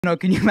No,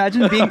 can you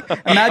imagine being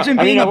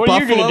a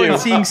buffalo and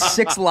seeing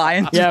 6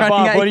 lions? Yeah,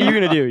 Bob, what are you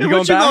gonna do? You going back?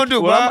 What you gonna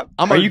do, Bob?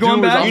 Are you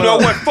going back? You know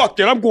what? Fuck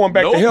that. I'm going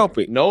back to help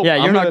it. Nope.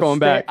 Yeah, you're not going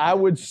back. I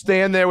would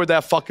stand there with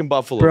that fucking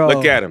buffalo. Bro.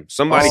 Look at him.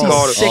 Somebody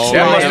called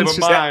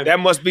it.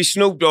 That must be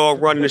Snoop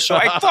Dogg running the show.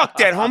 Hey, fuck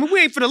that, homie.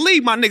 We ain't finna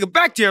leave my nigga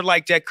back there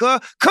like that, cuz.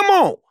 Come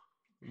on.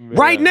 Man.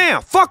 Right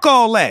now. Fuck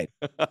all that.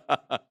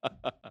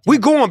 We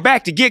going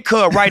back to get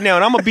cuz right now,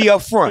 and I'm gonna be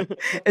up front.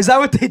 Is that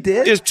what they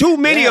did? There's too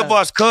many of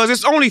us, cuz.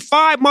 It's only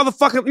 5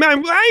 motherfucking...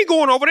 Man, I ain't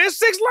going over there. It's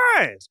 6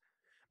 lions.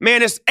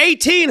 Man, it's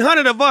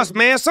 1,800 of us,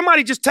 man.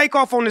 Somebody just take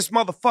off on this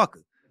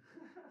motherfucker.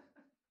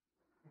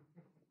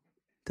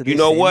 You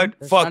know what?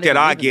 Fuck that.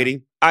 I get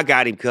him. I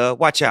got him, cuz.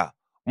 Watch out.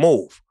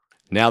 Move.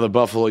 Now the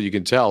buffalo, you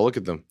can tell. Look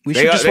at them. We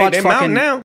should just watch fucking... now.